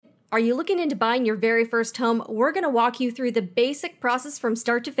Are you looking into buying your very first home? We're going to walk you through the basic process from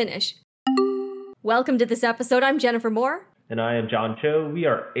start to finish. Welcome to this episode. I'm Jennifer Moore. And I am John Cho. We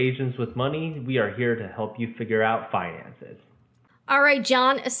are agents with money. We are here to help you figure out finances. All right,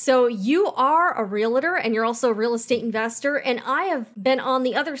 John. So you are a realtor and you're also a real estate investor. And I have been on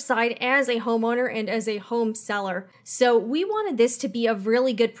the other side as a homeowner and as a home seller. So we wanted this to be a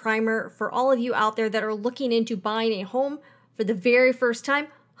really good primer for all of you out there that are looking into buying a home for the very first time.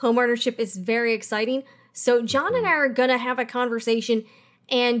 Homeownership is very exciting. So John and I are going to have a conversation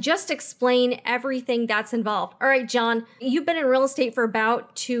and just explain everything that's involved. All right, John, you've been in real estate for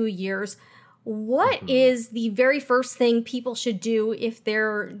about 2 years. What is the very first thing people should do if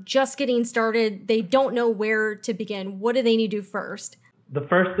they're just getting started? They don't know where to begin. What do they need to do first? The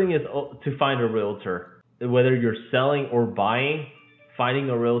first thing is to find a realtor. Whether you're selling or buying,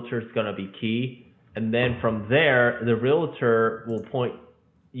 finding a realtor is going to be key. And then from there, the realtor will point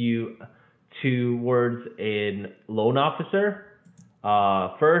you towards a loan officer.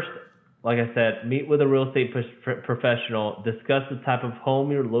 First, like I said, meet with a real estate professional, discuss the type of home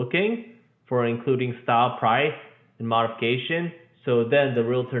you're looking for, including style, price, and modification. So then the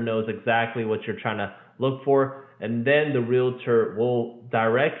realtor knows exactly what you're trying to look for. And then the realtor will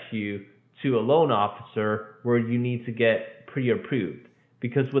direct you to a loan officer where you need to get pre-approved.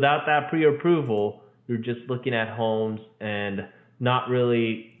 Because without that pre-approval, you're just looking at homes and not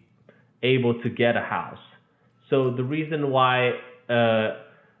really able to get a house. So the reason why a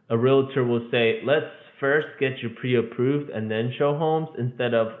realtor will say, let's first get you pre-approved and then show homes,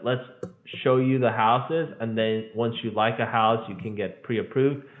 instead of let's show you the houses and then once you like a house, you can get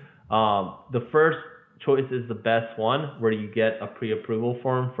pre-approved. The first choice is the best one, where you get a pre-approval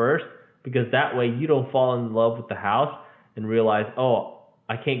form first, because that way you don't fall in love with the house and realize, oh,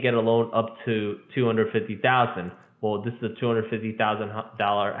 I can't get a loan up to $250,000. Well, this is a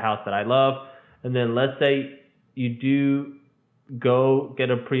 $250,000 house that I love. And then let's say you do go get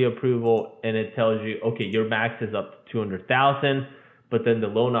a pre-approval and it tells you, okay, your max is up to $200,000, but then the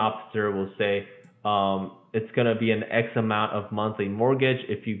loan officer will say it's going to be an X amount of monthly mortgage.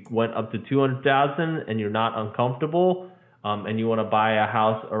 If you went up to $200,000 and you're not uncomfortable and you want to buy a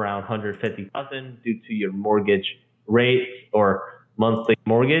house around $150,000 due to your mortgage rates or monthly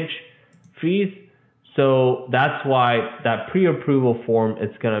mortgage fees. So that's why that pre-approval form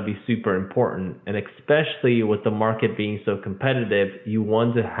is going to be super important. And especially with the market being so competitive, you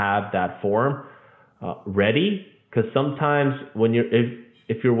want to have that form ready, because sometimes when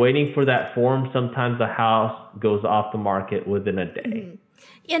if you're waiting for that form, sometimes the house goes off the market within a day.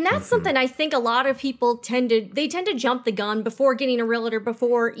 Mm-hmm. And that's something I think a lot of people tend to jump the gun before getting a realtor,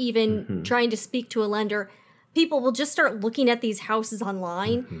 before even trying to speak to a lender. People will just start looking at these houses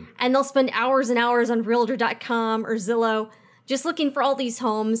online and they'll spend hours and hours on realtor.com or Zillow just looking for all these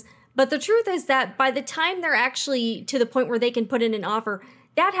homes. But the truth is that by the time they're actually to the point where they can put in an offer,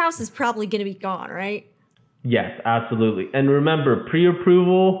 that house is probably going to be gone, right? Yes, absolutely. And remember,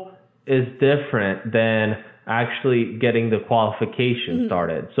 pre-approval is different than actually getting the qualification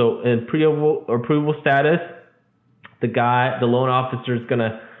started. So in pre-approval status, the loan officer is going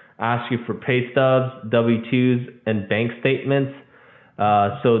to ask you for pay stubs, W-2s, and bank statements.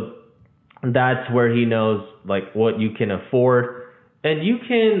 So that's where he knows like what you can afford. And you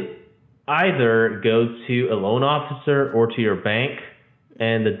can either go to a loan officer or to your bank.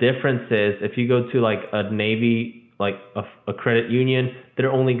 And the difference is, if you go to like a Navy, like a credit union,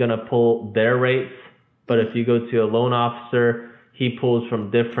 they're only going to pull their rates. But if you go to a loan officer, he pulls from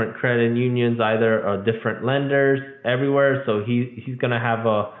different credit unions, either or different lenders everywhere. So he's going to have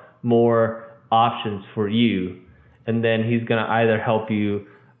more options for you. And then he's going to either help you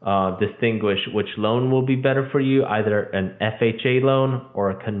distinguish which loan will be better for you, either an FHA loan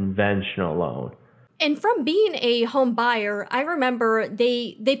or a conventional loan. And from being a home buyer, I remember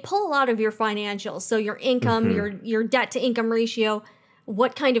they pull a lot of your financials. So your income, your debt to income ratio,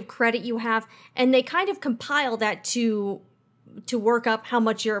 what kind of credit you have, and they kind of compile that to work up how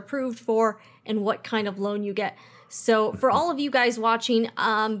much you're approved for and what kind of loan you get. So for all of you guys watching,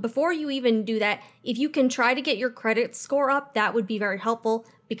 before you even do that, if you can try to get your credit score up, that would be very helpful,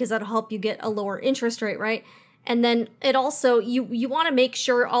 because that'll help you get a lower interest rate, right? And then it also, you want to make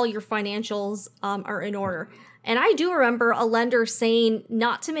sure all your financials are in order. And I do remember a lender saying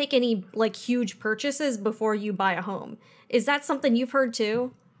not to make any like huge purchases before you buy a home. Is that something you've heard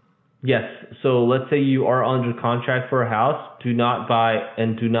too? Yes. So let's say you are under contract for a house. Do not buy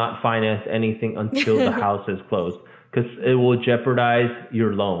and do not finance anything until the house is closed, because it will jeopardize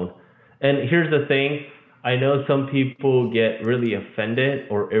your loan. And here's the thing. I know some people get really offended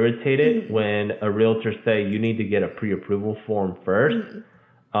or irritated when a realtor say you need to get a pre-approval form first.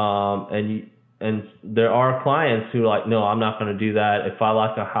 and there are clients who are like, no, I'm not going to do that. If I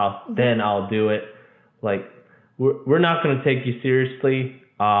like a house, then I'll do it. Like, we're not going to take you seriously.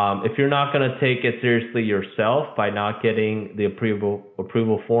 If you're not going to take it seriously yourself by not getting the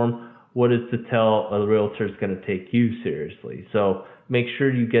approval form, what is to tell a realtor is going to take you seriously? So make sure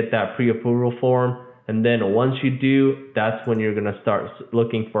you get that pre-approval form. And then once you do, that's when you're going to start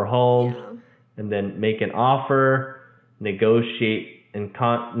looking for homes and then make an offer, negotiate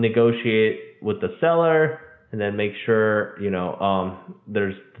with the seller, and then make sure,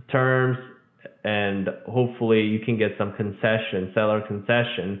 there's the terms, and hopefully you can get some seller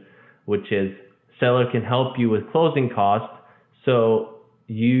concession, which is seller can help you with closing costs so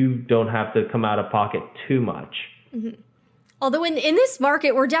you don't have to come out of pocket too much. Mm-hmm. Although in this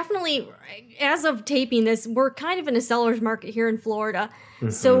market, we're definitely, as of taping this, we're kind of in a seller's market here in Florida. Mm-hmm.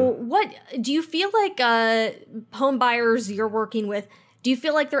 So what do you feel like home buyers you're working with, do you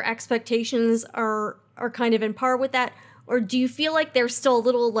feel like their expectations are kind of in par with that? Or do you feel like they're still a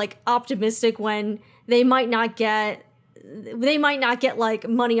little like optimistic when they might not get like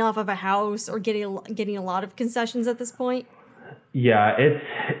money off of a house or getting a lot of concessions at this point? Yeah,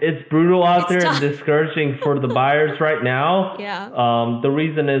 it's brutal out there and discouraging for the buyers right now. Yeah. The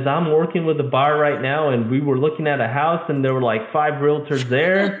reason is I'm working with a buyer right now, and we were looking at a house, and there were like 5 realtors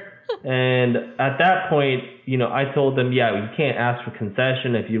there. And at that point, I told them, yeah, you can't ask for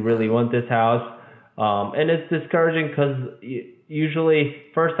concession if you really want this house. And it's discouraging because usually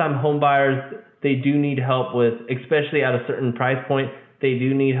first-time home buyers, they do need help with, especially at a certain price point, they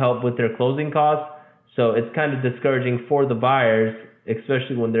do need help with their closing costs. So it's kind of discouraging for the buyers,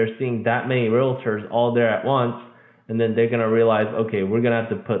 especially when they're seeing that many realtors all there at once. And then they're going to realize, okay, we're going to have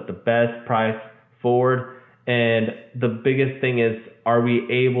to put the best price forward. And the biggest thing is, are we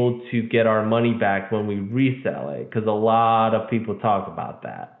able to get our money back when we resell it? Because a lot of people talk about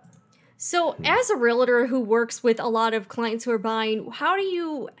that. So as a realtor who works with a lot of clients who are buying, how do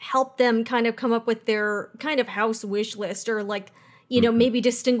you help them kind of come up with their kind of house wish list, or like, maybe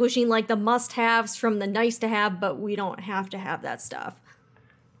distinguishing like the must-haves from the nice-to-have, but we don't have to have that stuff?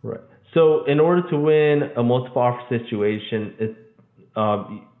 Right. So in order to win a multiple offer situation, it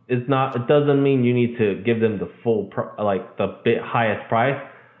doesn't mean you need to give them the full, the highest price.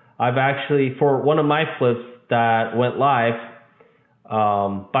 I've actually, for one of my flips that went live,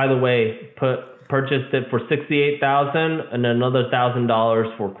 by the way, purchased it for $68,000 and another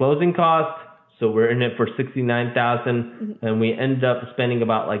 $1,000 for closing costs. So we're in it for $69,000, and we ended up spending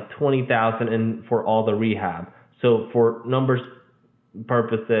about like $20,000 for all the rehab. So for numbers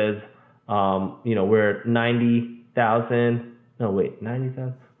purposes, we're at $90,000. No, wait,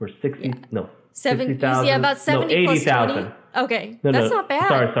 $90,000. We're 60. Yeah. No, 60,000. Yeah, about 70 no, plus 80,000. Okay, that's not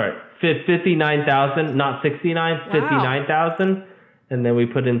bad. Sorry, 59,000, not 69, wow. 59,000. And then we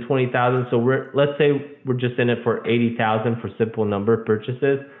put in 20,000. So let's say we're just in it for 80,000 for simple number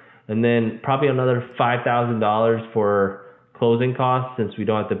purchases. And then probably another $5,000 for closing costs, since we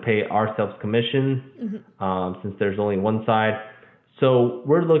don't have to pay ourselves commission, since there's only one side. So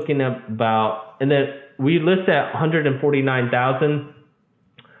we're looking at about, and then we list at $149,000.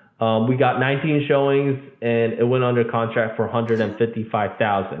 We got 19 showings, and it went under contract for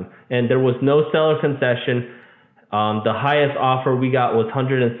 $155,000. And there was no seller concession. The highest offer we got was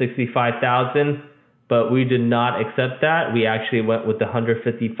 $165,000. But we did not accept that. We actually went with the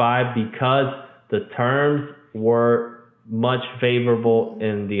 $155,000 because the terms were much favorable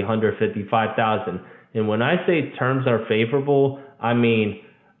in the $155,000. And when I say terms are favorable, I mean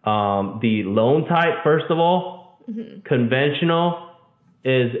the loan type, first of all. Conventional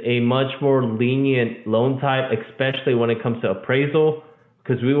is a much more lenient loan type, especially when it comes to appraisal,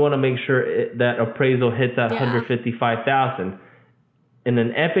 because we want to make sure that appraisal hits at $155,000. In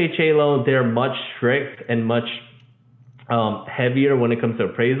an FHA loan, they're much strict and much heavier when it comes to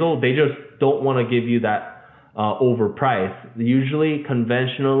appraisal. They just don't want to give you that overpriced. Usually,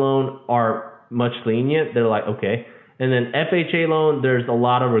 conventional loan are much lenient. They're like, okay. And then FHA loan, there's a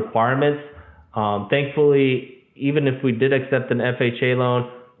lot of requirements. Thankfully, even if we did accept an FHA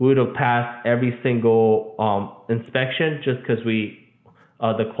loan, we would have passed every single inspection, just because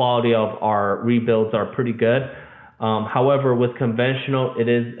the quality of our rebuilds are pretty good. However, with conventional, it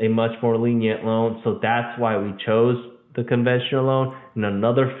is a much more lenient loan, so that's why we chose the conventional loan. And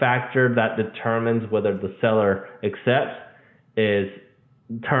another factor that determines whether the seller accepts is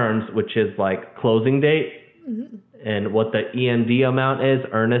terms, which is like closing date, and what the EMD amount is,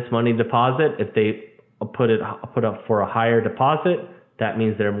 earnest money deposit. If they put up for a higher deposit, that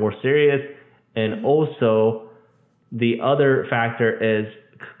means they're more serious. And also, the other factor is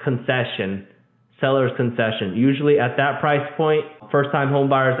concession. seller's concession. Usually at that price point, first-time home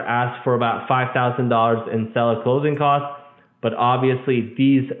buyers ask for about $5,000 in seller closing costs. But obviously,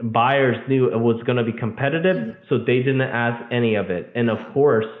 these buyers knew it was going to be competitive, so they didn't ask any of it. And of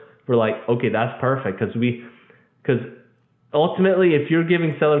course, we're like, okay, that's perfect, because ultimately, if you're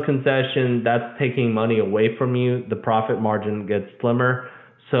giving seller concession, that's taking money away from you. The profit margin gets slimmer.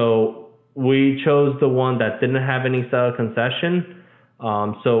 So we chose the one that didn't have any seller concession.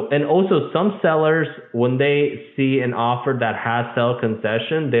 And also some sellers, when they see an offer that has seller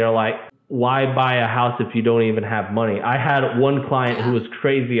concession, they're like, why buy a house if you don't even have money? I had one client who was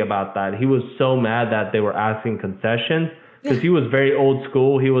crazy about that. He was so mad that they were asking concessions because he was very old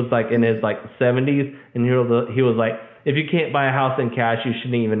school. He was like in his 70s, and he was like, if you can't buy a house in cash, you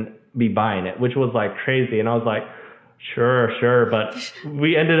shouldn't even be buying it, which was like crazy. And I was like, sure. But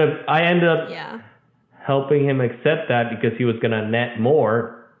I ended up helping him accept that because he was going to net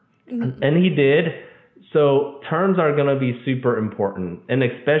more. Mm-hmm. And he did. So terms are going to be super important. And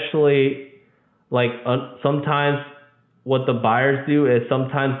especially sometimes what the buyers do is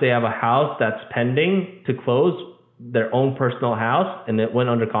sometimes they have a house that's pending to close, their own personal house, and it went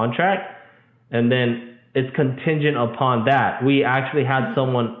under contract. And then it's contingent upon that. We actually had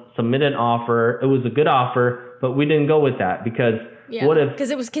someone submit an offer. It was a good offer, but we didn't go with that because what if...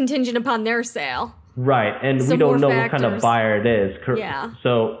 Because it was contingent upon their sale. Right. And we don't know what kind of buyer it is. Yeah.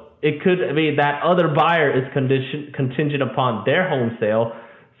 So it could be that other buyer is contingent upon their home sale.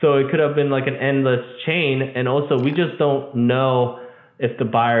 So it could have been like an endless chain. And also we just don't know if the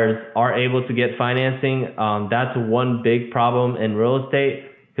buyers are able to get financing. That's one big problem in real estate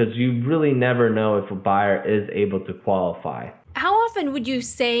because you really never know if a buyer is able to qualify. How often would you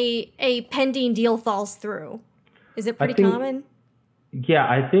say a pending deal falls through? Is it pretty common? Yeah,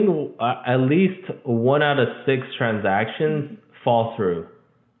 I think at least 1 out of 6 transactions fall through.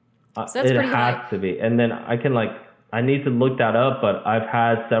 So that's pretty high. It has to be. And then I need to look that up, but I've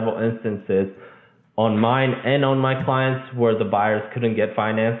had several instances on mine and on my clients where the buyers couldn't get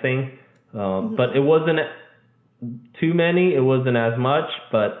financing. But it wasn't too many. It wasn't as much.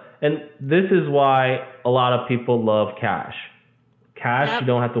 And this is why a lot of people love cash. You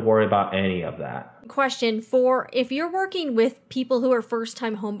don't have to worry about any of that. Question for if you're working with people who are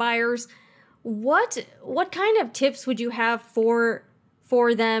first-time home buyers, what kind of tips would you have for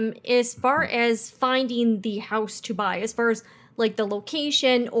them as far as finding the house to buy, as far as like the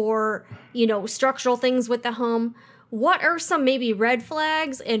location or structural things with the home? What are some maybe red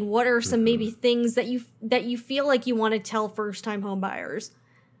flags, and what are some maybe things that you feel like you want to tell first-time home buyers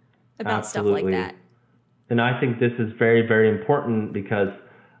about stuff like that? And I think this is very, very important because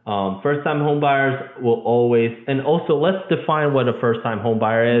first-time home buyers will always, and also let's define what a first-time home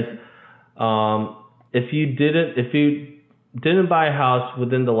buyer is. If you didn't buy a house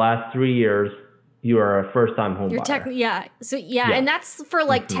within the last 3 years, you are a first-time home buyer. And that's for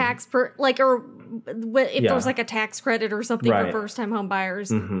tax or if there's like a tax credit or something for first-time home buyers.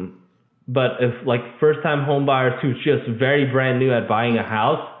 Mm-hmm. But if first-time home buyers who's just very brand new at buying a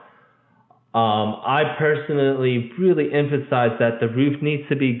house, I personally really emphasize that the roof needs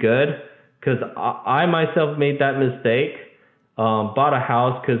to be good because I myself made that mistake. Bought a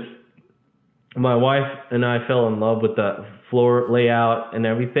house because my wife and I fell in love with the floor layout and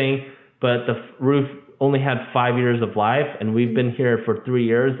everything, but the roof only had 5 years of life, and we've been here for 3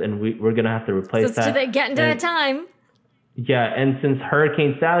 years, and we're going to have to replace that. So getting to that time. Yeah, and since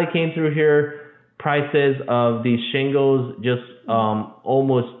Hurricane Sally came through here, prices of these shingles just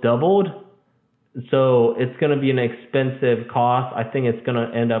almost doubled. So it's going to be an expensive cost. I think it's going to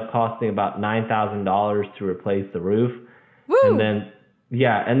end up costing about $9,000 to replace the roof. Woo! And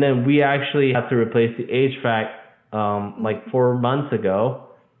then we actually had to replace the HVAC 4 months ago.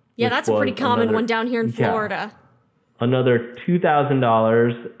 Yeah, that's a pretty common one down here in Florida. Another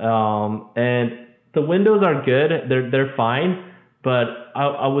 $2,000. And the windows are good. They're fine. But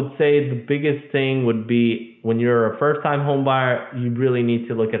I would say the biggest thing would be when you're a first-time home buyer, you really need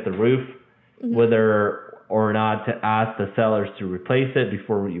to look at the roof. Whether or not to ask the sellers to replace it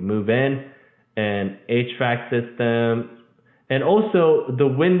before you move in, and HVAC system. And also the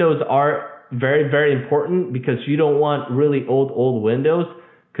windows are very, very important because you don't want really old windows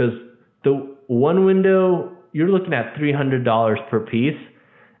because the one window, you're looking at $300 per piece.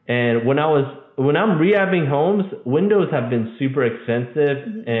 And when I'm rehabbing homes, windows have been super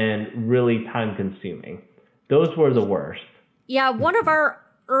expensive and really time consuming. Those were the worst. Yeah, one of our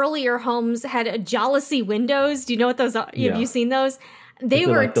earlier homes had a jalousie windows. Do you know what those are? Have you seen those? They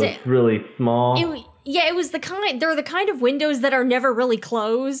were those really small. It was they're the kind of windows that are never really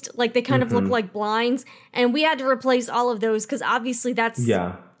closed. Like they kind of look like blinds, and we had to replace all of those because obviously that's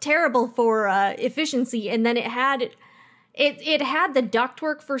terrible for efficiency, and then it had the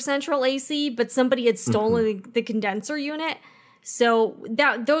ductwork for central AC, but somebody had stolen the condenser unit. So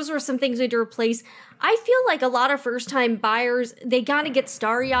those were some things we had to replace. I feel like a lot of first-time buyers, they kind of get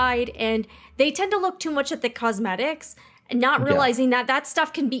starry-eyed, and they tend to look too much at the cosmetics and not realizing that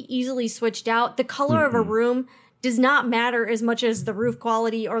stuff can be easily switched out. The color of a room does not matter as much as the roof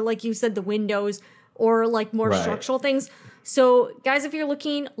quality, or like you said, the windows, or like more structural things. So guys, if you're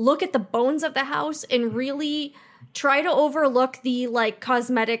looking, look at the bones of the house and really try to overlook the like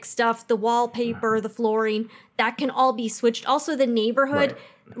cosmetic stuff, the wallpaper, the flooring. That can all be switched. Also, the neighborhood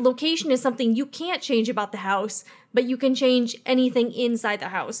location is something you can't change about the house, but you can change anything inside the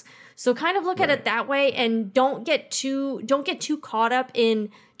house. So kind of look at it that way, and don't get too caught up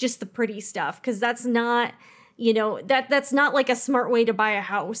in just the pretty stuff, because that's not, that's not like a smart way to buy a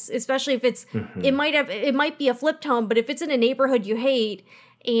house, especially if it's it might be a flipped home, but if it's in a neighborhood you hate,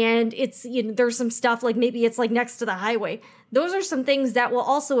 and it's, there's some stuff like maybe it's like next to the highway. Those are some things that will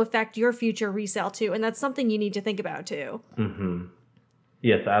also affect your future resale too. And that's something you need to think about too.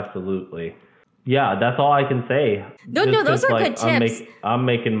 Yes, absolutely. Yeah, that's all I can say. No, those are good tips. I'm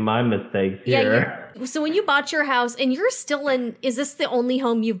making my mistakes here. Yeah, so when you bought your house, and you're still in, is this the only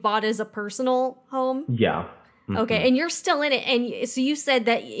home you've bought as a personal home? Yeah. Okay, and you're still in it. And so you said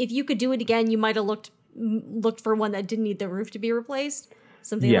that if you could do it again, you might have looked for one that didn't need the roof to be replaced.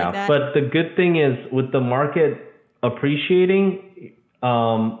 Something like that. Yeah, but the good thing is with the market appreciating,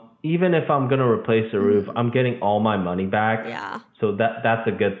 even if I'm going to replace the roof, I'm getting all my money back. Yeah. So that's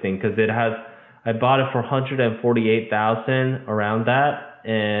a good thing, because I bought it for $148,000 around that,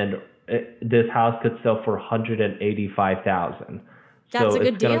 and this house could sell for $185,000. That's a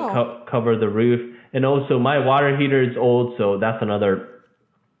good deal. So it's going to cover the roof. And also my water heater is old, so that's another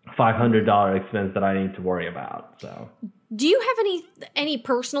 $500 expense that I need to worry about. So, do you have any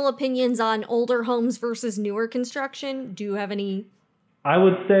personal opinions on older homes versus newer construction? Do you have any? I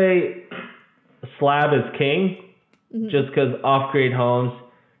would say slab is king, just because off-grade homes,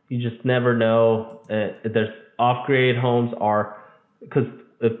 you just never know. There's off-grade homes because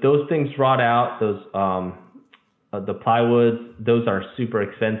if those things rot out, those the plywoods, those are super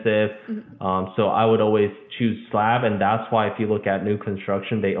expensive. So I would always choose slab, and that's why if you look at new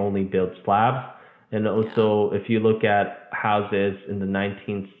construction, they only build slabs. And also, if you look at houses in the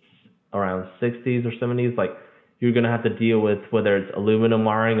around 60s or 70s, like, you're going to have to deal with whether it's aluminum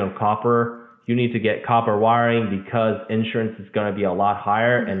wiring or copper. You need to get copper wiring because insurance is going to be a lot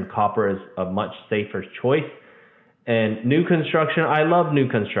higher, and copper is a much safer choice. And new construction, I love new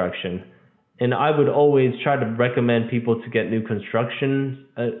construction, and I would always try to recommend people to get new construction.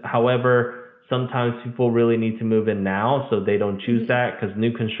 However, sometimes people really need to move in now, so they don't choose that, because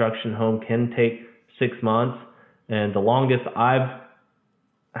new construction home can take 6 months. And the longest I've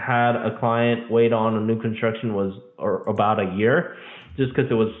had a client wait on a new construction was about a year, just because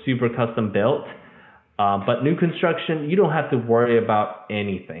it was super custom built. But new construction, you don't have to worry about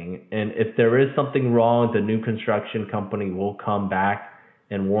anything. And if there is something wrong, the new construction company will come back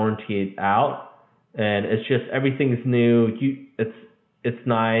and warranty it out. And it's just, everything's new. It's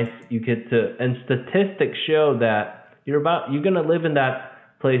nice. You get to, and statistics show that you're going to live in that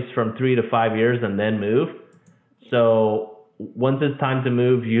place from 3 to 5 years and then move. So once it's time to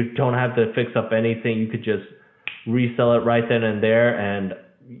move, you don't have to fix up anything. You could just resell it right then and there, and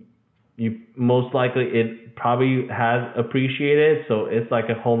you most likely, it probably has appreciated. So it's like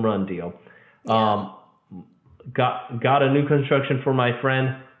a home run deal. Yeah. Got a new construction for my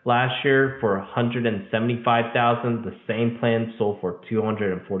friend last year for $175,000. The same plan sold for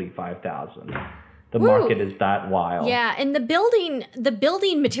 $245,000. The market is that wild. Yeah, and the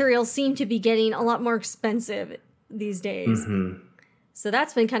building materials seem to be getting a lot more expensive these days. So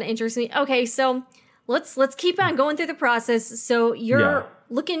that's been kind of interesting. Okay, so let's keep on going through the process. So you're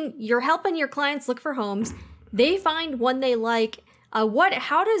helping your clients look for homes. They find one they like.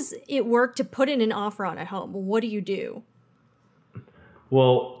 How does it work to put in an offer on a home? What do you do?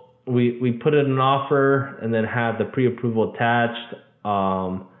 Well, we put in an offer and then have the pre-approval attached,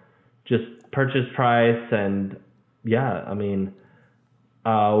 just purchase price, and the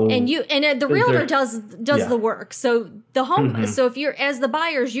realtor does the work. So the home, so if you're, as the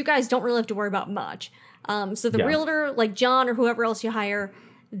buyers, you guys don't really have to worry about much. So the realtor, like John or whoever else you hire,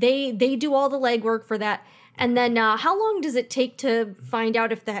 they do all the legwork for that. And then how long does it take to find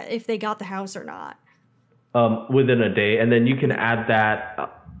out if they got the house or not? Within a day. And then you can add that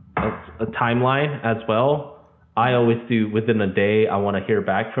a timeline as well. I always do within a day. I want to hear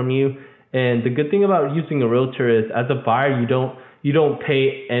back from you. And the good thing about using a realtor is, as a buyer, you don't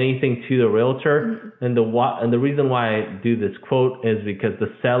pay anything to the realtor. And the reason why I do this quote is because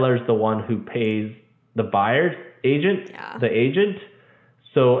the seller's the one who pays the buyer's agent, the agent.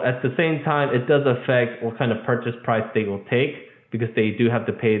 So at the same time, it does affect what kind of purchase price they will take, because they do have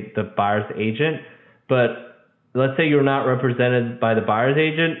to pay the buyer's agent. But let's say you're not represented by the buyer's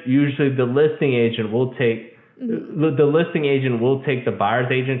agent, usually the listing agent will take the listing agent will take the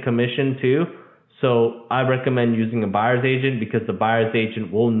buyer's agent commission too. So I recommend using a buyer's agent, because the buyer's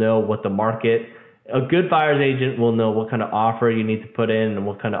agent will know what the market, a good buyer's agent will know what kind of offer you need to put in and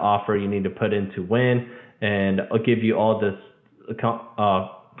what kind of offer you need to put in to win. And I'll give you all this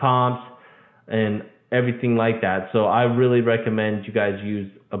comps and everything like that. So I really recommend you guys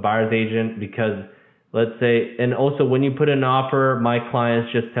use a buyer's agent, because let's say, and also when you put in an offer, my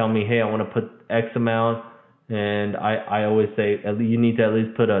clients just tell me, hey, I want to put X amount. And I always say, you need to at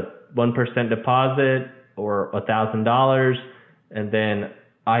least put a 1% deposit or $1,000. And then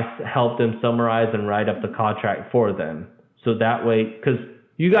I help them summarize and write up the contract for them. So that way, because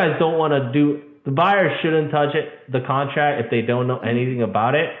you guys don't want to do, the buyer shouldn't touch the contract if they don't know anything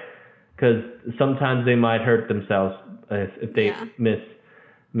about it, because sometimes they might hurt themselves if they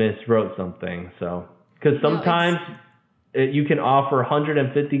miswrote something. So, because sometimes you can offer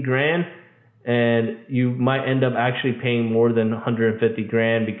 150 grand and you might end up actually paying more than 150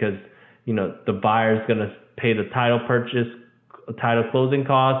 grand, because the buyer's going to pay the title closing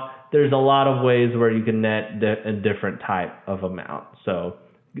costs. There's a lot of ways where you can net a different type of amount. So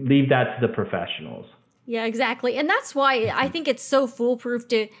leave that to the professionals. Yeah, exactly. And that's why I think it's so foolproof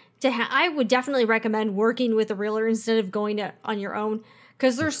I would definitely recommend working with a realtor instead of going on your own,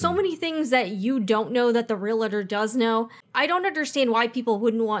 because there's so many things that you don't know that the realtor does know. I don't understand why people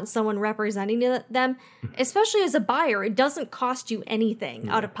wouldn't want someone representing them, especially as a buyer. It doesn't cost you anything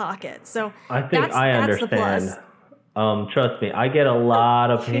out of pocket. So I think I understand. Trust me, I get a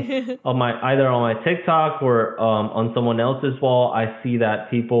lot of either on my TikTok or on someone else's wall. I see that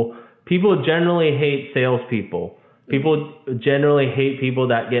people generally hate salespeople. People generally hate people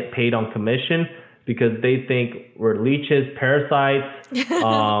that get paid on commission, because they think we're leeches, parasites.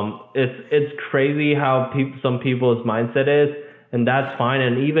 It's crazy how some people's mindset is, and that's fine.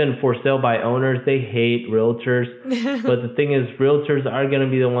 And even for sale by owners, they hate realtors. But the thing is, realtors are going to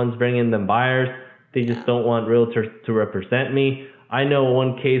be the ones bringing them buyers. They just don't want realtors to represent me. I know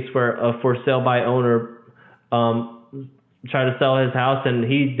one case where a for sale by owner tried to sell his house, and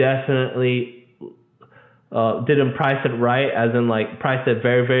he definitely didn't price it right, as in priced it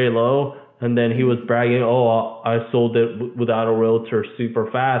very, very low. And then he was bragging, oh, I sold it without a realtor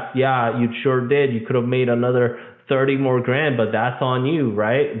super fast. Yeah, you sure did. You could have made another 30 more grand, but that's on you,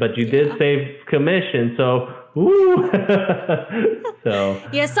 right? But you did save commission, so woo. So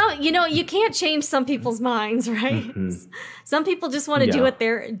you can't change some people's minds, right? Some people just want to do it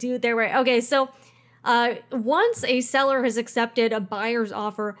their way. Okay, so once a seller has accepted a buyer's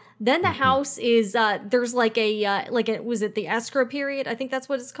offer, then the house is there's was it the escrow period? I think that's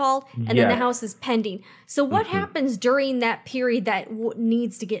what it's called, and then the house is pending. So what happens during that period that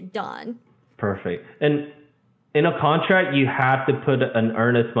needs to get done? Perfect. And in a contract, you have to put an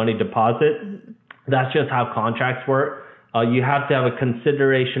earnest money deposit. That's just how contracts work. You have to have a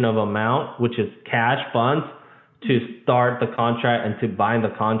consideration of amount, which is cash funds, to start the contract and to bind the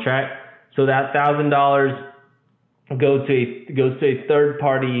contract. So that $1,000 goes to a third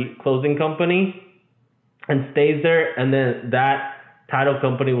party closing company and stays there, and then that title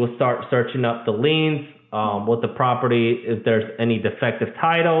company will start searching up the liens, with the property, if there's any defective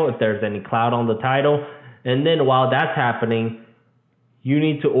title, if there's any cloud on the title. And then while that's happening, you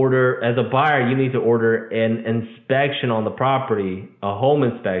need to order, as a buyer, you need to order an inspection on the property, a home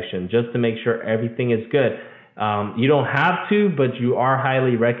inspection, just to make sure everything is good. You don't have to, but you are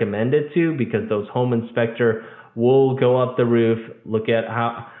highly recommended to, because those home inspector will go up the roof, look at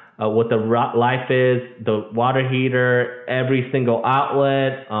how what the life is, the water heater, every single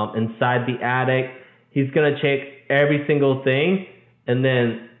outlet inside the attic. He's gonna check every single thing, and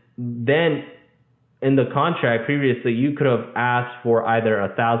then in the contract previously, you could have asked for either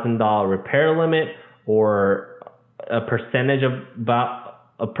 $1,000 repair limit or a percentage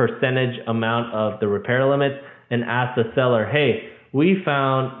amount of the repair limits, and ask the seller, hey, we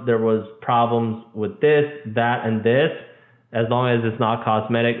found there was problems with this, that, and this. As long as it's not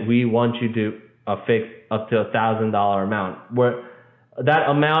cosmetic, we want you to fix up to $1,000 amount. Where that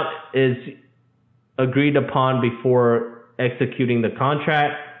amount is agreed upon before executing the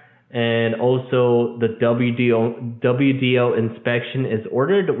contract, and also the WDO inspection is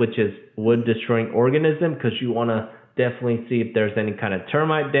ordered, which is wood destroying organism, because you want to definitely see if there's any kind of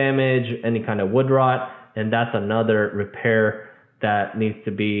termite damage, any kind of wood rot, and that's another repair that needs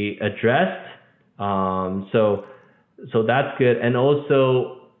to be addressed. So that's good. And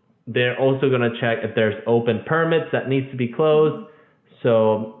also, they're also going to check if there's open permits that needs to be closed.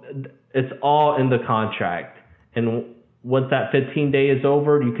 So it's all in the contract. And once that 15 day is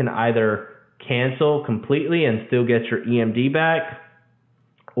over, you can either cancel completely and still get your EMD back,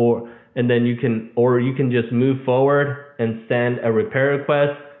 or you can just move forward and send a repair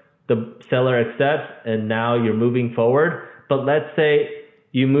request. The seller accepts, and now you're moving forward. But let's say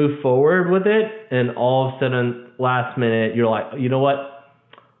you move forward with it, and all of a sudden, last minute, you're like, you know what?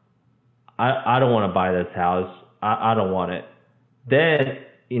 I don't want to buy this house. I don't want it. Then,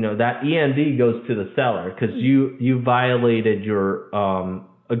 that EMD goes to the seller because you violated your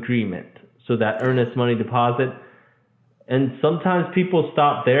agreement. So that earnest money deposit. And sometimes people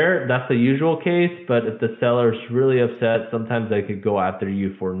stop there. That's the usual case. But if the seller's really upset, sometimes they could go after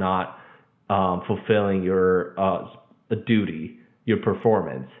you for not fulfilling your duty, your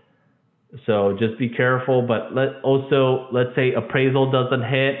performance. So just be careful. But let's say appraisal doesn't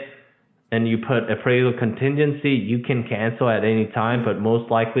hit and you put appraisal contingency, you can cancel at any time, but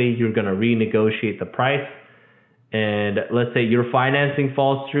most likely you're going to renegotiate the price. And let's say your financing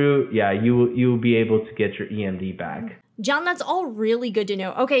falls through, you'll be able to get your EMD back. John, that's all really good to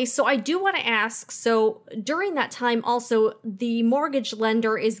know. Okay, so I do want to ask, so during that time also, the mortgage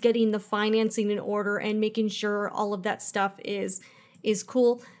lender is getting the financing in order and making sure all of that stuff is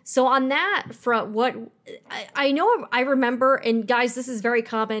cool. So on that front, I remember, and guys, this is very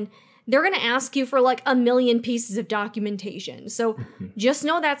common, they're going to ask you for like 1 million pieces of documentation. So just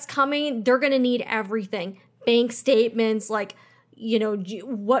know that's coming. They're going to need everything. Bank statements, like,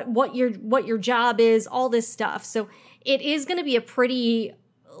 what your job is, all this stuff. So it is going to be a pretty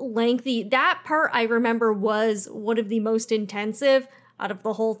lengthy, that part I remember was one of the most intensive out of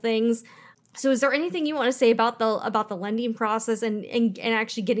the whole things. So is there anything you want to say about the lending process and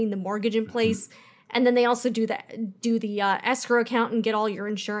actually getting the mortgage in place? And then they also do the escrow account and get all your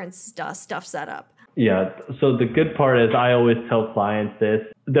insurance stuff set up. Yeah. So the good part is I always tell clients this.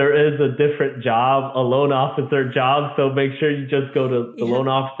 There is a different job, a loan officer job. So make sure you just go to the loan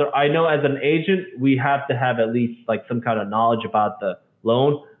officer. I know as an agent, we have to have at least like some kind of knowledge about the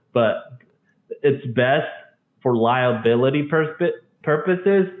loan, but it's best for liability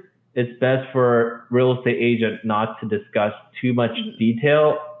purposes. It's best for real estate agent not to discuss too much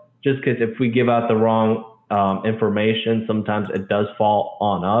detail, just because if we give out the wrong information, sometimes it does fall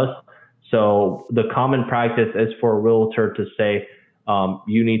on us. So the common practice is for a realtor to say,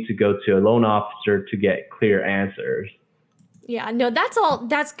 you need to go to a loan officer to get clear answers. Yeah, no,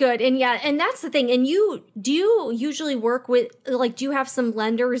 that's good. And and that's the thing. And do you usually work with, like, do you have some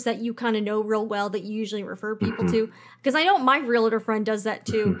lenders that you kind of know real well that you usually refer people to? Because I know my realtor friend does that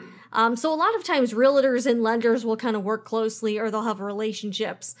too. So a lot of times realtors and lenders will kind of work closely, or they'll have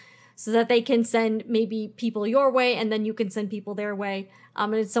relationships so that they can send maybe people your way and then you can send people their way.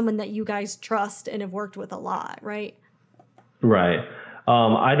 And it's someone that you guys trust and have worked with a lot, right? Right.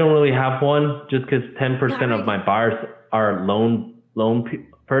 I don't really have one just because 10% of my buyers are loan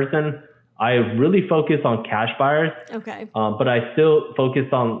person. I really focus on cash buyers. Okay. But I still focus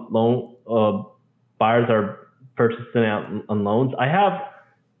on loan buyers are purchasing out on loans. I have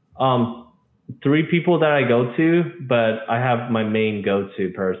 3 people that I go to, but I have my main go-to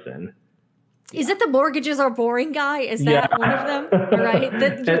person. Is it the mortgages are boring guy? Is that one of them?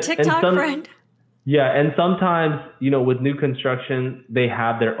 Right. Your TikTok friend? Yeah. And sometimes, with new construction, they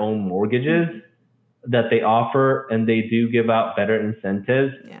have their own mortgages that they offer, and they do give out better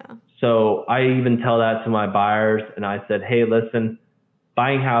incentives. Yeah. So I even tell that to my buyers, and I said, hey, listen,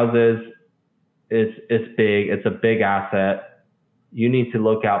 buying houses, it's big. It's a big asset. You need to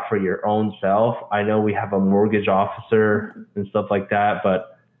look out for your own self. I know we have a mortgage officer and stuff like that,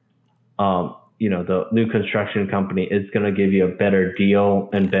 but the new construction company is going to give you a better deal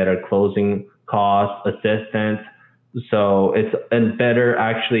and better closing cost assistance. So it's a better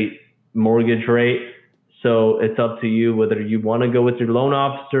actually mortgage rate. So it's up to you whether you want to go with your loan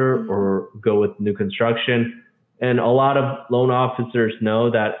officer or go with new construction. And a lot of loan officers know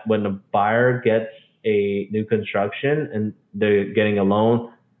that when a buyer gets a new construction and they're getting a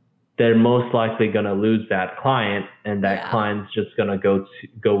loan, they're most likely going to lose that client, and that client's just going to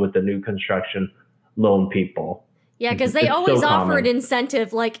go with the new construction loan people. Yeah, because they always offer an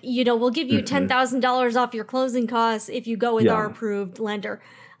incentive, like, we'll give you $10,000 off your closing costs if you go with our approved lender.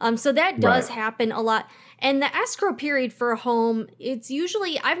 So that does happen a lot. And the escrow period for a home, it's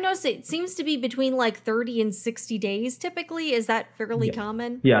usually, I've noticed it seems to be between like 30 and 60 days typically. Is that fairly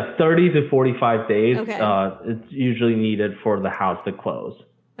common? Yeah, 30 to 45 days. Okay. It's usually needed for the house to close.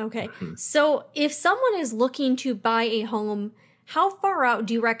 Okay. So if someone is looking to buy a home, how far out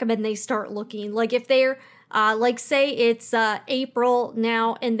do you recommend they start looking? Like if they're, like say it's April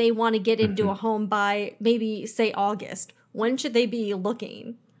now and they want to get into a home by maybe say August, when should they be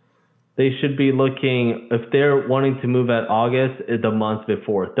looking? They should be looking, if they're wanting to move at August, the month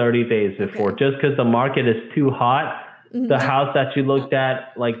before, 30 days before, just because the market is too hot. The house that you looked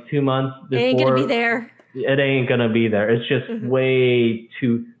at like 2 months before, it ain't gonna be there. It ain't gonna be there. It's just way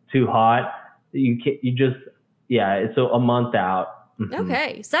too hot. So a month out.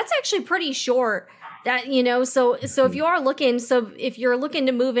 Okay, so that's actually pretty short. That so if you are looking, if you're looking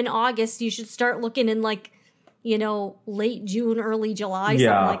to move in August, you should start looking in like late June, early July,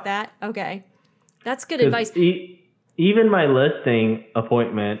 something like that. Okay, that's good advice. Even my listing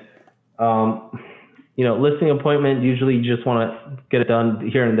appointment. Listing appointment, usually you just want to get it done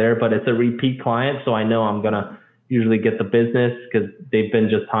here and there, but it's a repeat client. So I know I'm going to usually get the business because they've been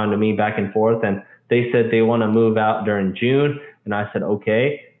just talking to me back and forth. And they said they want to move out during June. And I said,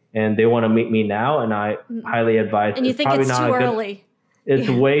 okay. And they want to meet me now. And I highly advise. And you think it's too early? It's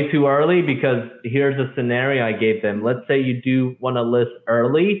way too early because here's a scenario I gave them. Let's say you do want to list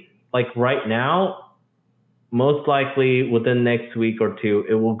early, like right now, most likely within next week or two,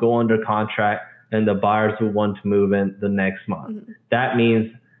 it will go under contract and the buyers will want to move in the next month. That means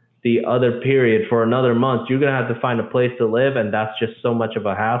the other period for another month, you're going to have to find a place to live. And that's just so much of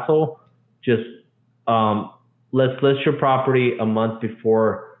a hassle. Just let's list your property a month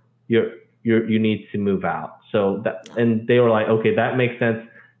before you need to move out. So and they were like, okay, that makes sense.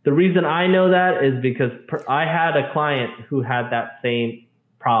 The reason I know that is because I had a client who had that same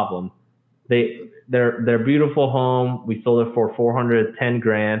problem. Their beautiful home, we sold it for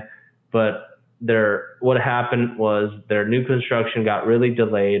 $410,000, but what happened was their new construction got really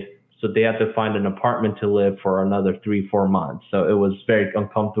delayed, so they had to find an apartment to live for another 3-4 months. So it was very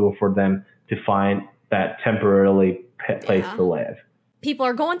uncomfortable for them to find that temporarily place to live. People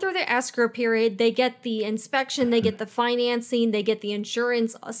are going through the escrow period. They get the inspection, they get the financing, they get the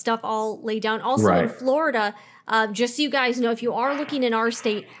insurance stuff all laid down. Also in Florida, just so you guys know, if you are looking in our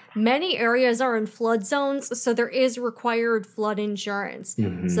state, many areas are in flood zones, so there is required flood insurance.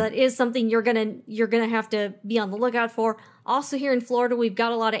 So that is something you're gonna have to be on the lookout for. Also here in Florida, we've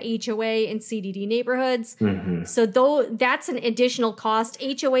got a lot of HOA and CDD neighborhoods. So that's an additional cost.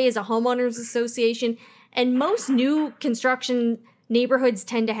 HOA is a homeowners association, and most new construction neighborhoods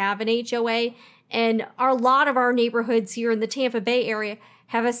tend to have an HOA, and a lot of our neighborhoods here in the Tampa Bay area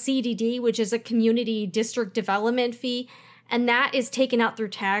have a CDD, which is a community district development fee, and that is taken out through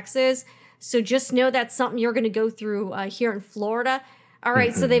taxes. So just know that's something you're going to go through here in Florida. All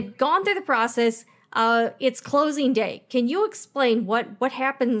right, so they've gone through the process. It's closing day. Can you explain what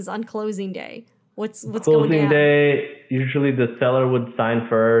happens on closing day? What's going on? Closing day, usually the seller would sign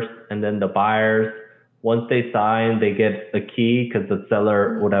first, and then the buyers. Once they sign, they get a key because the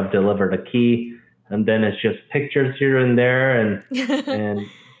seller would have delivered a key. And then it's just pictures here and there, and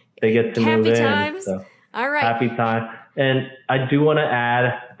they get to move in. Happy times. So, all right. Happy time. And I do want to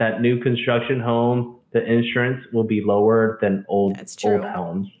add that new construction home, the insurance will be lower than old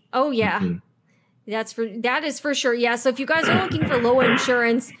homes. Oh, yeah. That is for sure. Yeah. So if you guys are looking for low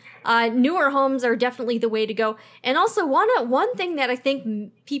insurance, newer homes are definitely the way to go. And also one thing that I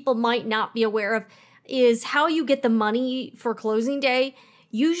think people might not be aware of is how you get the money for closing day.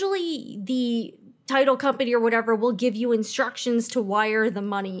 Usually the title company or whatever will give you instructions to wire the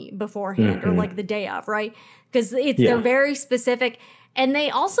money beforehand or like the day of, right? Because they're very specific. And they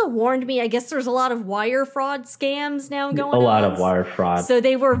also warned me, I guess there's a lot of wire fraud scams now going on. A lot of wire fraud. So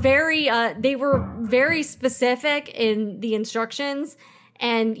they were very specific in the instructions.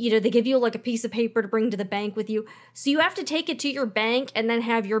 And, they give you like a piece of paper to bring to the bank with you. So you have to take it to your bank and then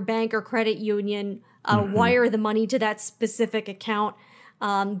have your bank or credit union wire the money to that specific account.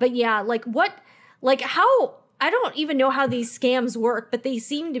 But yeah, how, I don't even know how these scams work, but they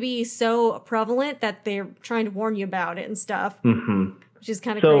seem to be so prevalent that they're trying to warn you about it and stuff, which is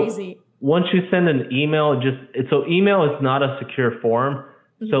kind of crazy. Once you send an email, so email is not a secure form.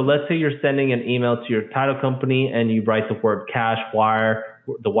 So let's say you're sending an email to your title company and you write the word cash wire,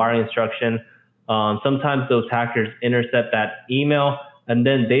 the wiring instruction. Sometimes those hackers intercept that email and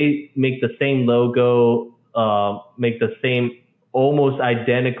then they make the same logo, make the same almost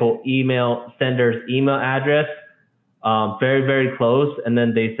identical email sender's email address, very, very close. And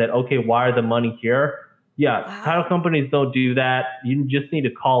then they said, okay, wire the money here. Yeah, title companies don't do that. You just need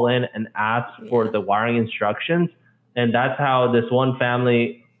to call in and ask for the wiring instructions. And that's how this one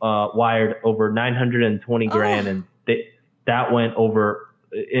family wired over $920,000, and that went over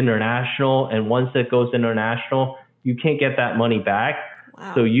international. And once it goes international, you can't get that money back.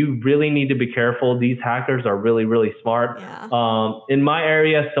 Wow. So you really need to be careful. These hackers are really, really smart. Yeah. In my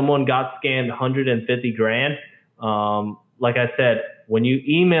area, someone got scammed 150 grand. Like I said, when you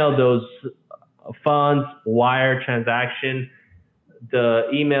email those funds, wire transaction,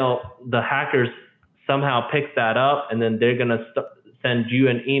 the hackers somehow picks that up, and then they're gonna send you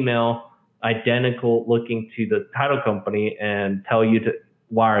an email identical looking to the title company and tell you to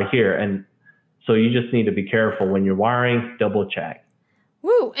wire here. And so you just need to be careful when you're wiring. Double check.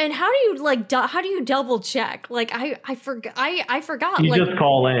 Woo! And how do you double check? Like I forgot. You like, just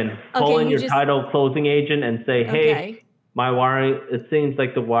call in your title closing agent and say, hey, okay. my wiring, it seems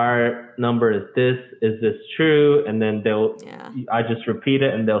like the wire number is this. Is this true? And then I just repeat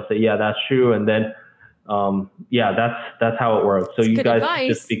it and they'll say, yeah, that's true. And then, that's how it works. So you guys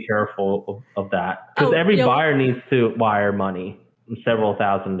just be careful of that, because every buyer needs to wire money, several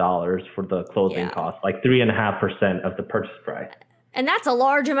 $1,000s for the closing cost, like 3.5% of the purchase price. And that's a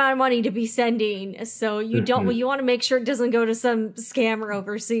large amount of money to be sending. So you want to make sure it doesn't go to some scammer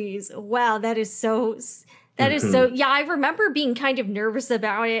overseas. Wow, that is so, yeah, I remember being kind of nervous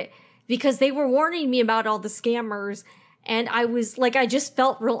about it because they were warning me about all the scammers. And I was like, I just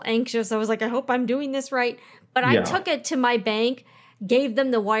felt real anxious. I was like, I hope I'm doing this right. But I took it to my bank, gave them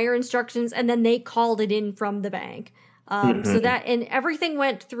the wire instructions, and then they called it in from the bank. So that, and everything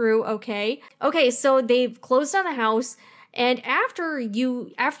went through okay. Okay, so they've closed on the house. And after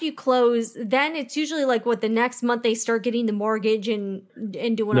you close, then it's usually like the next month they start getting the mortgage and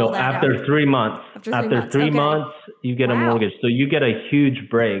doing all that. After 3 months. After three months, you get a mortgage. So you get a huge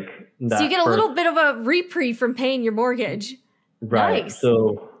break. So you get a little bit of a reprieve from paying your mortgage. Right. Nice.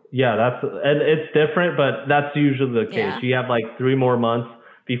 So and it's different, but that's usually the case. Yeah. You have like 3 more months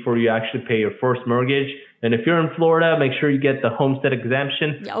before you actually pay your first mortgage. And if you're in Florida, make sure you get the homestead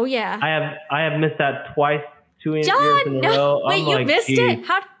exemption. Oh yeah. I have missed that twice. 2 years in a row. Wait, you missed it?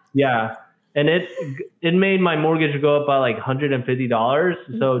 How? Yeah, and it made my mortgage go up by like $150.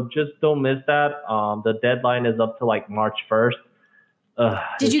 So just don't miss that. The deadline is up to like March 1st.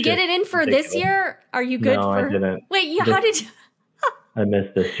 Did you get it in for ridiculous. This year? Are you good? No, I didn't. Wait, how did you? I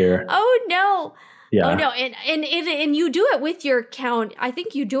missed this year. Oh no. Yeah. Oh no, and you do it with your county. I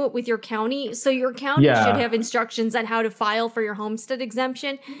think you do it with your county. So your county should have instructions on how to file for your homestead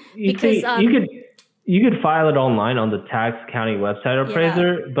exemption. Because you could file it online on the tax county website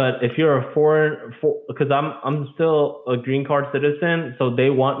appraiser, but if you're a because I'm still a green card citizen, so they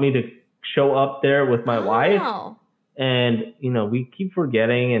want me to show up there with my wife, and we keep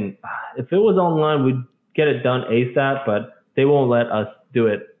forgetting. And if it was online, we'd get it done ASAP, but they won't let us do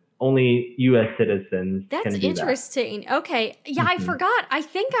it. Only U.S. citizens can do that. That's interesting. Okay, yeah, I forgot. I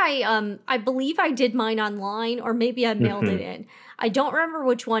think I believe I did mine online, or maybe I mailed it in. I don't remember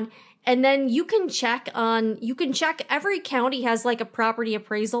which one. And then you can check every county has like a property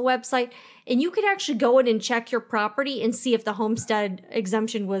appraisal website, and you could actually go in and check your property and see if the homestead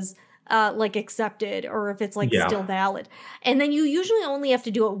exemption was accepted or if it's still valid. And then you usually only have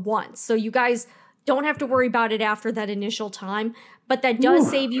to do it once. So you guys don't have to worry about it after that initial time, but that does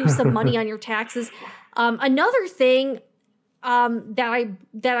save you some money on your taxes. Another thing that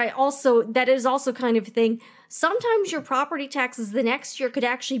is also kind of a thing. Sometimes your property taxes the next year could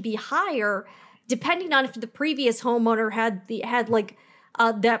actually be higher, depending on if the previous homeowner had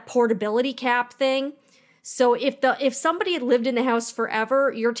that portability cap thing. So if somebody had lived in the house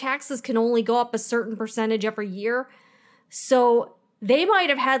forever, your taxes can only go up a certain percentage every year. So they might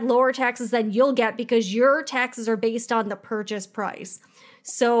have had lower taxes than you'll get because your taxes are based on the purchase price.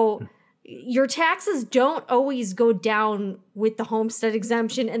 So your taxes don't always go down with the homestead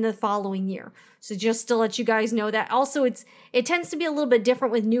exemption in the following year. So just to let you guys know that. Also, it tends to be a little bit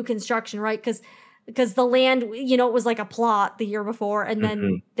different with new construction, right? Because the land, it was like a plot the year before, and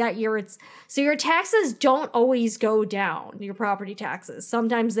then that year so your taxes don't always go down, your property taxes.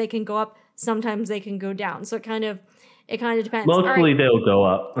 Sometimes they can go up, sometimes they can go down. So it kind of depends. Mostly they'll go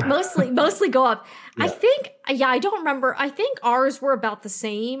up. Mostly go up. Yeah. I think, I don't remember. I think ours were about the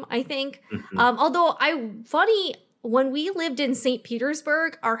same, I think. Although when we lived in St.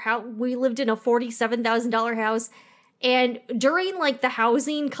 Petersburg, we lived in a $47,000 house. And during the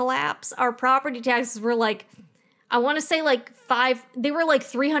housing collapse, our property taxes were I want to say they were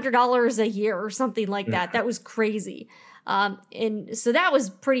 $300 a year or something like that. That was crazy. And so that was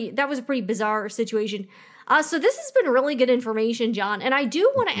a pretty bizarre situation. So this has been really good information, John. And I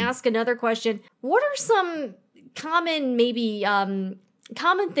do want to ask another question. What are some common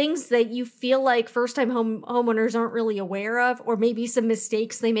things that you feel like first-time homeowners aren't really aware of, or maybe some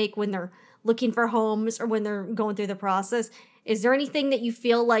mistakes they make when they're looking for homes or when they're going through the process? Is there anything that you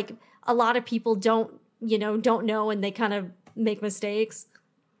feel like a lot of people don't know and they kind of make mistakes?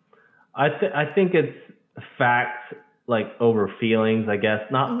 I think it's facts like over feelings, I guess.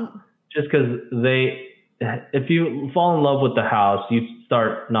 Not just because if you fall in love with the house, you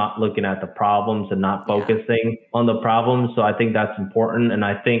start not looking at the problems and not focusing on the problems. So I think that's important. And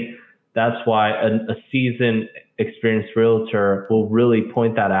I think that's why a seasoned, experienced realtor will really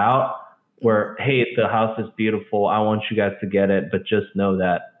point that out where, hey, the house is beautiful. I want you guys to get it, but just know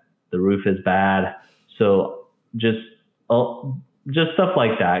that the roof is bad. So just stuff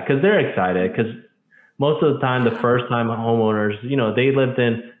like that, because they're excited. Because most of the time, the first time homeowners, they lived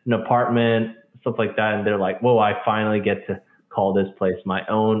in an apartment, stuff like that, and they're like, whoa, I finally get to call this place my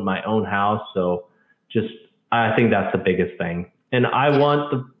own house. So I think that's the biggest thing. And I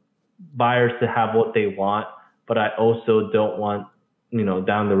want the buyers to have what they want, but I also don't want,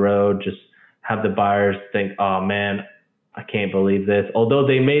 down the road, just have the buyers think, oh man, I can't believe this. Although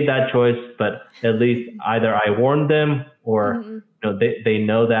they made that choice, but at least either I warned them or they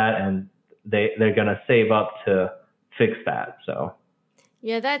know that and they're gonna save up to fix that. So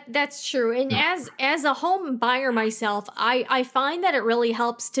yeah, that's true. And as a home buyer myself, I find that it really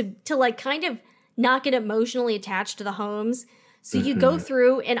helps to like kind of not get emotionally attached to the homes. So you go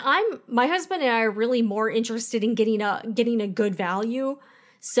through, and my husband and I are really more interested in getting a good value.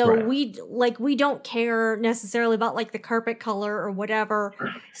 So we don't care necessarily about like the carpet color or whatever.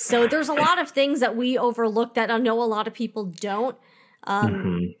 So there's a lot of things that we overlook that I know a lot of people don't.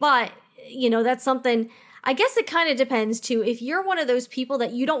 But that's something, I guess it kind of depends too. If you're one of those people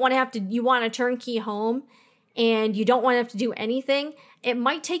that you don't want to you want a turnkey home and you don't want to have to do anything, it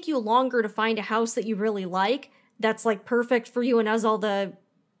might take you longer to find a house that you really like, that's like perfect for you and has all the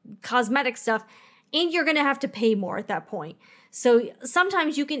cosmetic stuff, and you're going to have to pay more at that point. So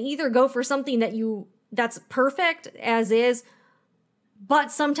sometimes you can either go for something that's perfect as is,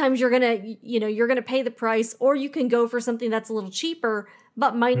 but sometimes you're going to pay the price, or you can go for something that's a little cheaper,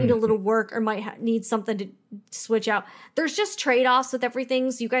 but might need a little work or might need something to switch out. There's just trade-offs with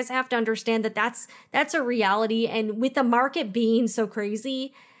everything. So you guys have to understand that that's a reality. And with the market being so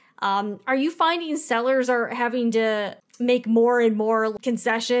crazy, are you finding sellers are having to make more and more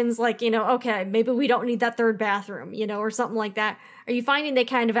concessions? Like, okay, maybe we don't need that third bathroom, or something like that. Are you finding they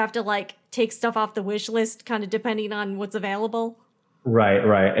kind of have to like take stuff off the wish list kind of depending on what's available? Right.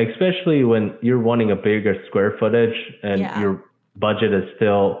 Especially when you're wanting a bigger square footage and your budget is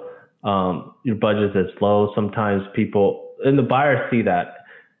still, your budget is low. Sometimes people, and the buyers see that,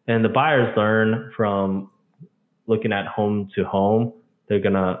 and the buyers learn from looking at home to home. They're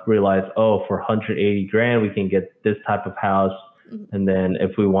going to realize, oh, for 180 grand, we can get this type of house. And then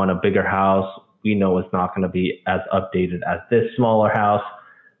if we want a bigger house, we know it's not going to be as updated as this smaller house.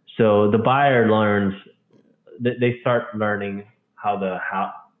 So the buyer learns, they start learning how the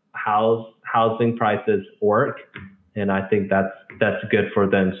housing prices work. And I think that's good for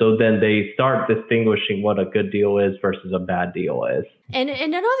them. So then they start distinguishing what a good deal is versus a bad deal is. And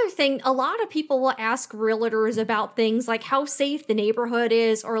another thing, a lot of people will ask realtors about things like how safe the neighborhood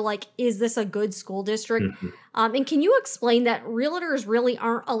is, or like, is this a good school district? And can you explain that realtors really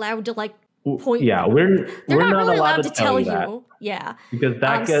aren't allowed to like point? Yeah, they're not not really allowed to tell you. that. Yeah, because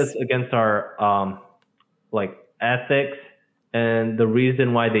that goes against our like ethics. And the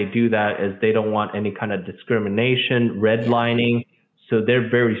reason why they do that is they don't want any kind of discrimination, redlining. So they're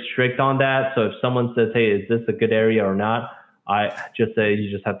very strict on that. So if someone says, hey, is this a good area or not? I just say, you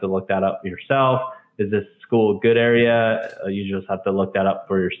just have to look that up yourself. Is this school a good area? You just have to look that up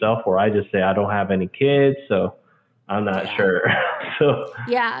for yourself. Or I just say, I don't have any kids, so I'm not sure. So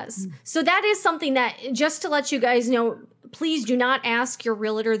that is something that, just to let you guys know, please do not ask your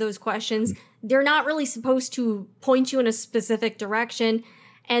realtor those questions. They're not really supposed to point you in a specific direction.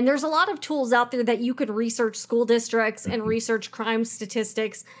 And there's a lot of tools out there that you could research school districts and research crime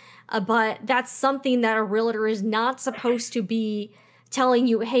statistics. But that's something that a realtor is not supposed to be telling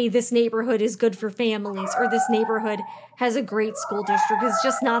you, hey, this neighborhood is good for families, or this neighborhood has a great school district. It's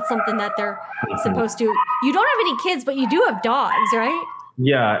just not something that they're supposed to. You don't have any kids, but you do have dogs, right?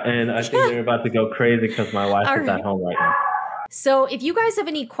 Yeah, and I think they're about to go crazy because my wife is at home right now. So if you guys have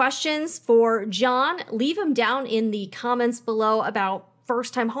any questions for John, leave them down in the comments below about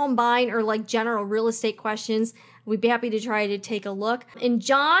first-time home buying or like general real estate questions. We'd be happy to try to take a look. And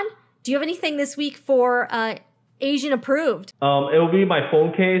John, do you have anything this week for Asian approved? It will be my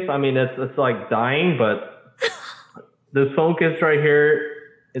phone case. I mean, it's like dying, but this phone case right here,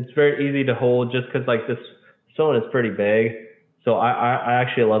 it's very easy to hold just because like this phone is pretty big. So I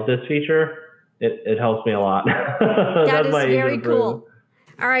actually love this feature. It helps me a lot. That is very cool.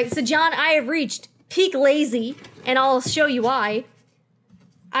 All right, so John, I have reached peak lazy, and I'll show you why.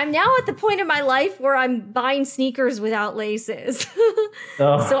 I'm now at the point in my life where I'm buying sneakers without laces.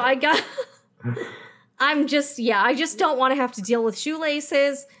 Oh. So I just don't want to have to deal with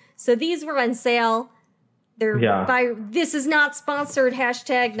shoelaces. So these were on sale. This is not sponsored,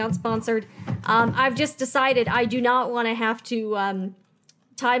 hashtag not sponsored. I've just decided I do not want to have to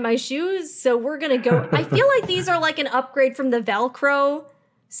tie my shoes. So we're going to go. I feel like these are like an upgrade from the Velcro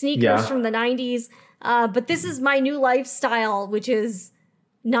sneakers from the 90s. But this is my new lifestyle, which is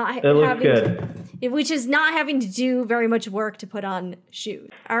not having to do very much work to put on shoes.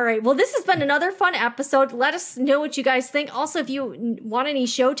 All right. Well, this has been another fun episode. Let us know what you guys think. Also, if you want any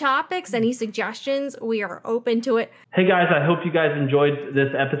show topics, any suggestions, we are open to it. Hey guys, I hope you guys enjoyed this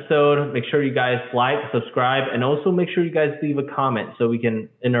episode. Make sure you guys like, subscribe, and also make sure you guys leave a comment so we can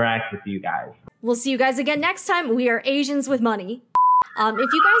interact with you guys. We'll see you guys again next time. We are Asians with Money.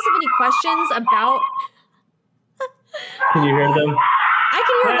 If you guys have any questions about... Can you hear them? I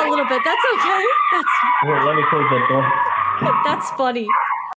can hear them a little bit. That's okay. Here, let me close the door. That's funny.